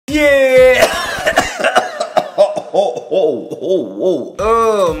Yeah!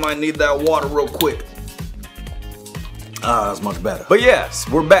 Oh, might need that water real quick. Ah, that's much better. But yes,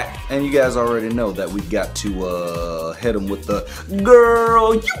 we're back. And you guys already know that we got to hit them with the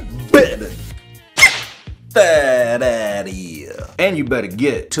girl, you better that out of here. And you better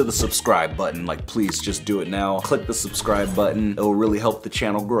get to the subscribe button. Like, please just do it now. Click the subscribe button. It'll really help the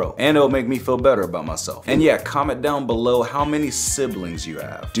channel grow. And it'll make me feel better about myself. And yeah, comment down below how many siblings you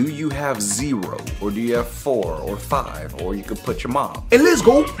have. Do you have 0? Or do you have 4 or 5? Or you could put your mom. And let's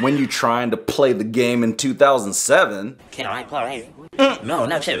go. When you're trying to play the game in 2007. Can I play? No,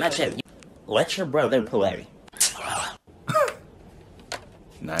 not you. Let your brother play.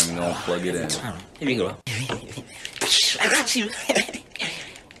 Not even gonna plug it in. Here you go. I got you.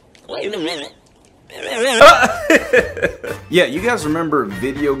 Wait a minute. Yeah, you guys remember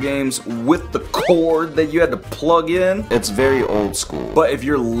video games with the cord that you had to plug in? It's very old school. But if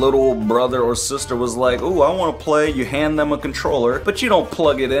your little brother or sister was like, ooh, I want to play, you hand them a controller, but you don't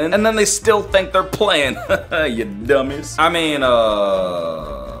plug it in, and then they still think they're playing. You dummies. I mean,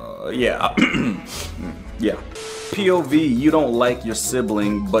 yeah. Yeah. POV, you don't like your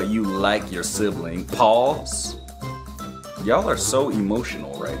sibling, but you like your sibling. Pause. Y'all are so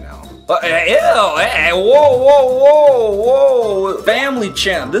emotional right now. Hey, whoa. Family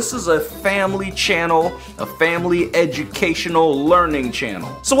channel. This is a family channel, a family educational learning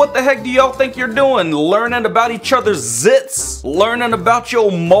channel. So what the heck do y'all think you're doing? Learning about each other's zits? Learning about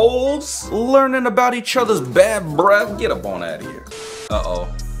your moles? Learning about each other's bad breath? Get up on out of here. Uh-oh.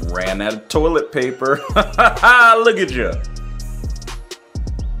 Ran out of toilet paper. Look at you.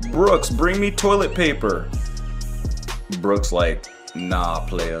 Brooks, bring me toilet paper. Brooks like, nah,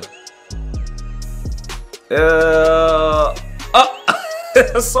 player. That's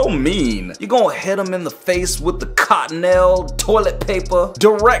so mean. You gonna hit him in the face with the Cottonelle toilet paper?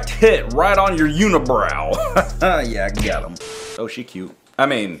 Direct hit right on your unibrow. Yeah, I got him. Oh, she cute. I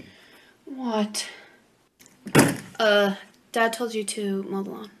mean. What? Dad told you to mow the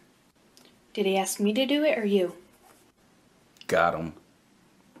lawn. Did he ask me to do it or you? Got him.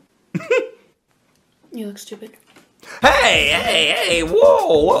 You look stupid. Hey,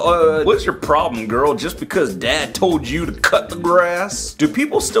 whoa, what's your problem, girl? Just because Dad told you to cut the grass? Do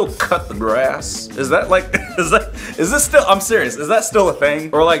people still cut the grass? Is that like, is this still, I'm serious, is that still a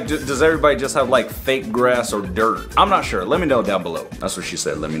thing? Or like, does everybody just have like fake grass or dirt? I'm not sure, let me know down below. That's what she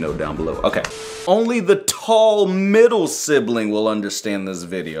said, let me know down below. Okay. Only the tall middle sibling will understand this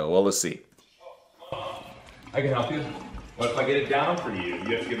video. Well, let's see. I can help you. What if I get it down for you?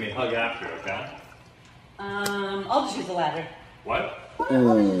 You have to give me a hug after, okay? I'll just use the ladder. What?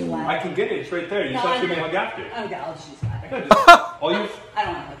 Ooh. I can get it. It's right there. You just have to give me a hug after. Okay, I'll just use the ladder. I I'll use. I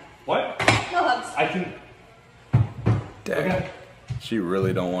don't want to hug. What? No hugs. I can. Dang. Okay. She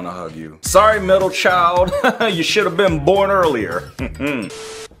really don't want to hug you. Sorry, middle child. You should have been born earlier. Want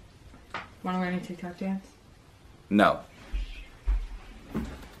to learn a TikTok dance? No.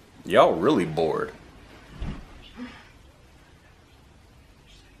 Y'all really bored.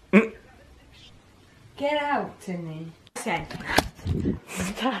 Get out, Sydney.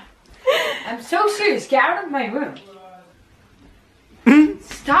 Stop. I'm so serious. Get out of my room.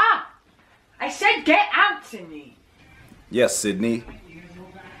 Stop. I said get out, Sydney. Yes, Sydney.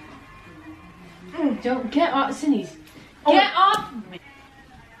 Don't get off, Sydney. Get off me.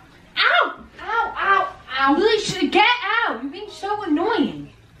 Ow! Ow! Ow! Ow! Really should get out. You're being so annoying.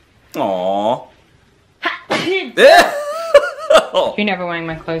 Aww. You're never wearing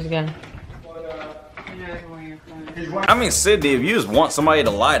my clothes again. I mean, Sydney, if you just want somebody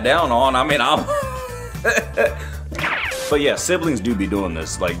to lie down on, I mean, I'm... But yeah, siblings do be doing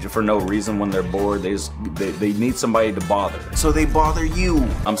this, like, for no reason when they're bored. They need somebody to bother. So they bother you.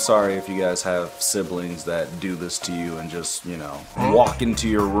 I'm sorry if you guys have siblings that do this to you and just, you know, walk into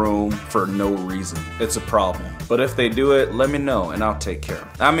your room for no reason. It's a problem. But if they do it, let me know and I'll take care of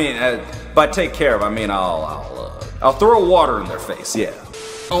it. I mean, by take care of, I mean I'll throw water in their face, yeah.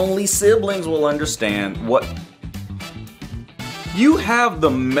 Only siblings will understand what... You have the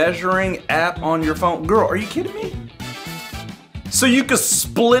measuring app on your phone? Girl, are you kidding me? So you can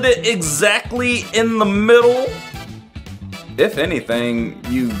split it exactly in the middle? If anything,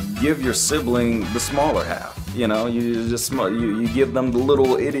 you give your sibling the smaller half. You know, you give them the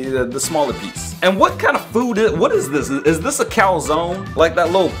little the smaller piece. And what kind of food what is this? Is this a calzone? Like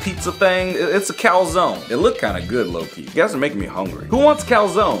that little pizza thing? It's a calzone. It looked kind of good, low-key. You guys are making me hungry. Who wants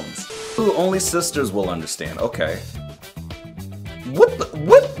calzones? Ooh, only sisters will understand. Okay.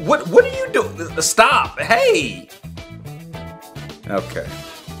 What are you doing? Stop! Hey! Okay.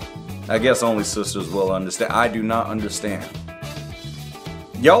 I guess only sisters will understand. I do not understand.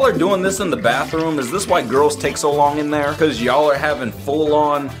 Y'all are doing this in the bathroom? Is this why girls take so long in there? Because y'all are having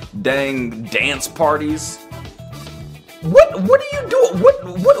full-on dang dance parties? What are you doing? What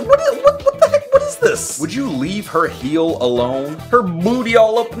the heck? What is this? Would you leave her heel alone? Her booty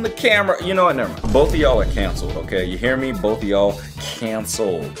all up in the camera. You know what? Never mind. Both of y'all are canceled, okay? You hear me? Both of y'all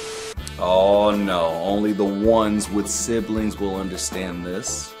canceled. Oh no, only the ones with siblings will understand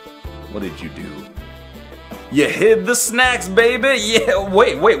this. What did you do? You hid the snacks, baby. Yeah,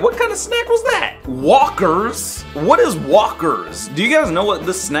 wait, what kind of snack was that? Walkers? What is Walkers? Do you guys know what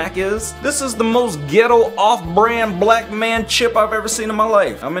this snack is? This is the most ghetto off-brand black man chip I've ever seen in my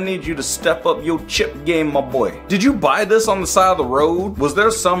life. I'm gonna need you to step up your chip game, my boy. Did you buy this on the side of the road? Was there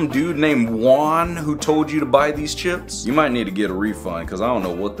some dude named Juan who told you to buy these chips? You might need to get a refund, because I don't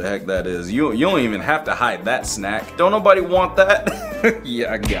know what the heck that is. You don't even have to hide that snack. Don't nobody want that?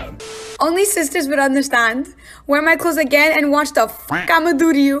 Yeah, I got him. Only sisters would understand. Wear my clothes again and watch the fuck I'ma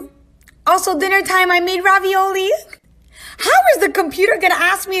do to you. Also, dinner time, I made ravioli. How is the computer gonna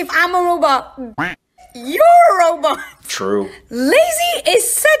ask me if I'm a robot? You're a robot. True. Lazy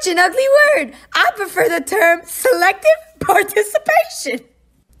is such an ugly word. I prefer the term selective participation.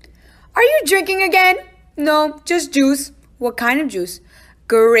 Are you drinking again? No, just juice. What kind of juice?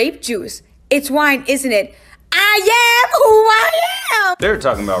 Grape juice. It's wine, isn't it? I am who I am! They were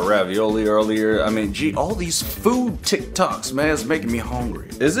talking about ravioli earlier. I mean, gee, all these food TikToks, man, it's making me hungry.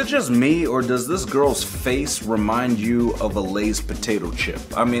 Is it just me, or does this girl's face remind you of a Lay's potato chip?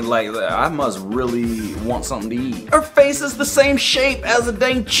 I mean, like, I must really want something to eat. Her face is the same shape as a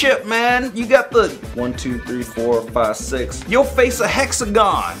dang chip, man. You got the 1, 2, 3, 4, 5, 6. Your face a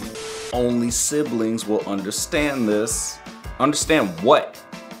hexagon. Only siblings will understand this. Understand what?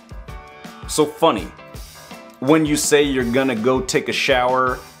 So funny. When you say you're gonna go take a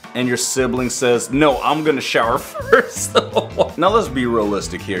shower and your sibling says, no, I'm gonna shower first. Now let's be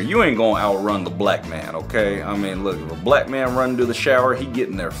realistic here. You ain't gonna outrun the black man, okay? I mean, look, if a black man run to the shower, he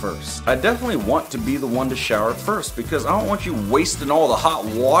getting there first. I definitely want to be the one to shower first because I don't want you wasting all the hot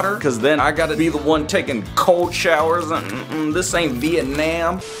water because then I gotta be the one taking cold showers. This ain't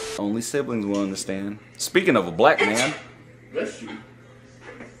Vietnam. Only siblings will understand. Speaking of a black man. Bless you.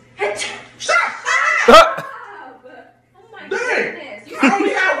 Dang! I only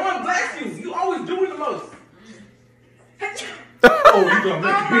got one bless you. You always doing the most. Oh, you gonna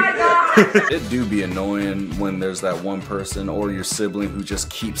make me. It do be annoying when there's that one person or your sibling who just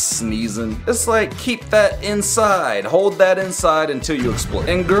keeps sneezing. It's like, keep that inside. Hold that inside until you explode.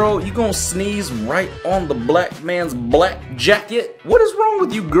 And girl, you gonna sneeze right on the black man's black jacket? What is wrong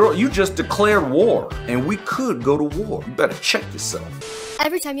with you, girl? You just declared war. And we could go to war. You better check yourself.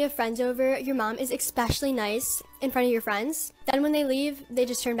 Every time you have friends over, your mom is especially nice in front of your friends. Then when they leave, they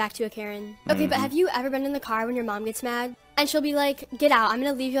just turn back to a Karen. Okay, but have you ever been in the car when your mom gets mad? And she'll be like, get out, I'm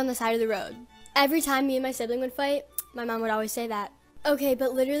gonna leave you on the side of the road. Every time me and my sibling would fight, my mom would always say that. Okay,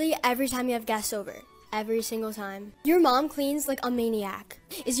 but literally every time you have guests over. Every single time. Your mom cleans like a maniac.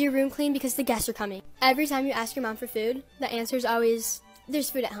 Is your room clean because the guests are coming? Every time you ask your mom for food, the answer is always,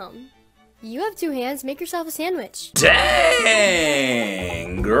 there's food at home. You have 2 hands, make yourself a sandwich. Dang,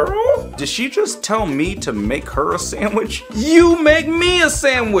 girl. Did she just tell me to make her a sandwich? You make me a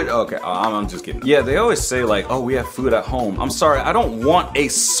sandwich. Okay, I'm just kidding. Yeah, they always say like, oh, we have food at home. I'm sorry, I don't want a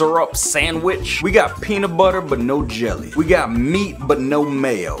syrup sandwich. We got peanut butter, but no jelly. We got meat, but no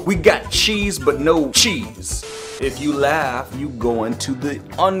mayo. We got cheese, but no cheese. If you laugh, you go into the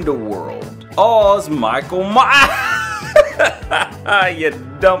underworld. Oh, it's Michael Myers. You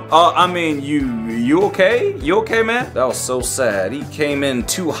dumb. I mean, you okay? You okay, man? That was so sad. He came in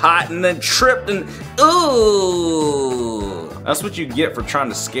too hot and then tripped and ooh. That's what you get for trying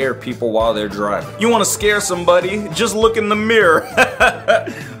to scare people while they're driving. You want to scare somebody? Just look in the mirror.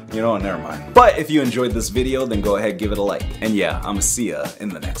 You know what? Never mind. But if you enjoyed this video, then go ahead, give it a like. And yeah, I'ma see ya in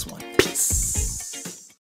the next one. Peace.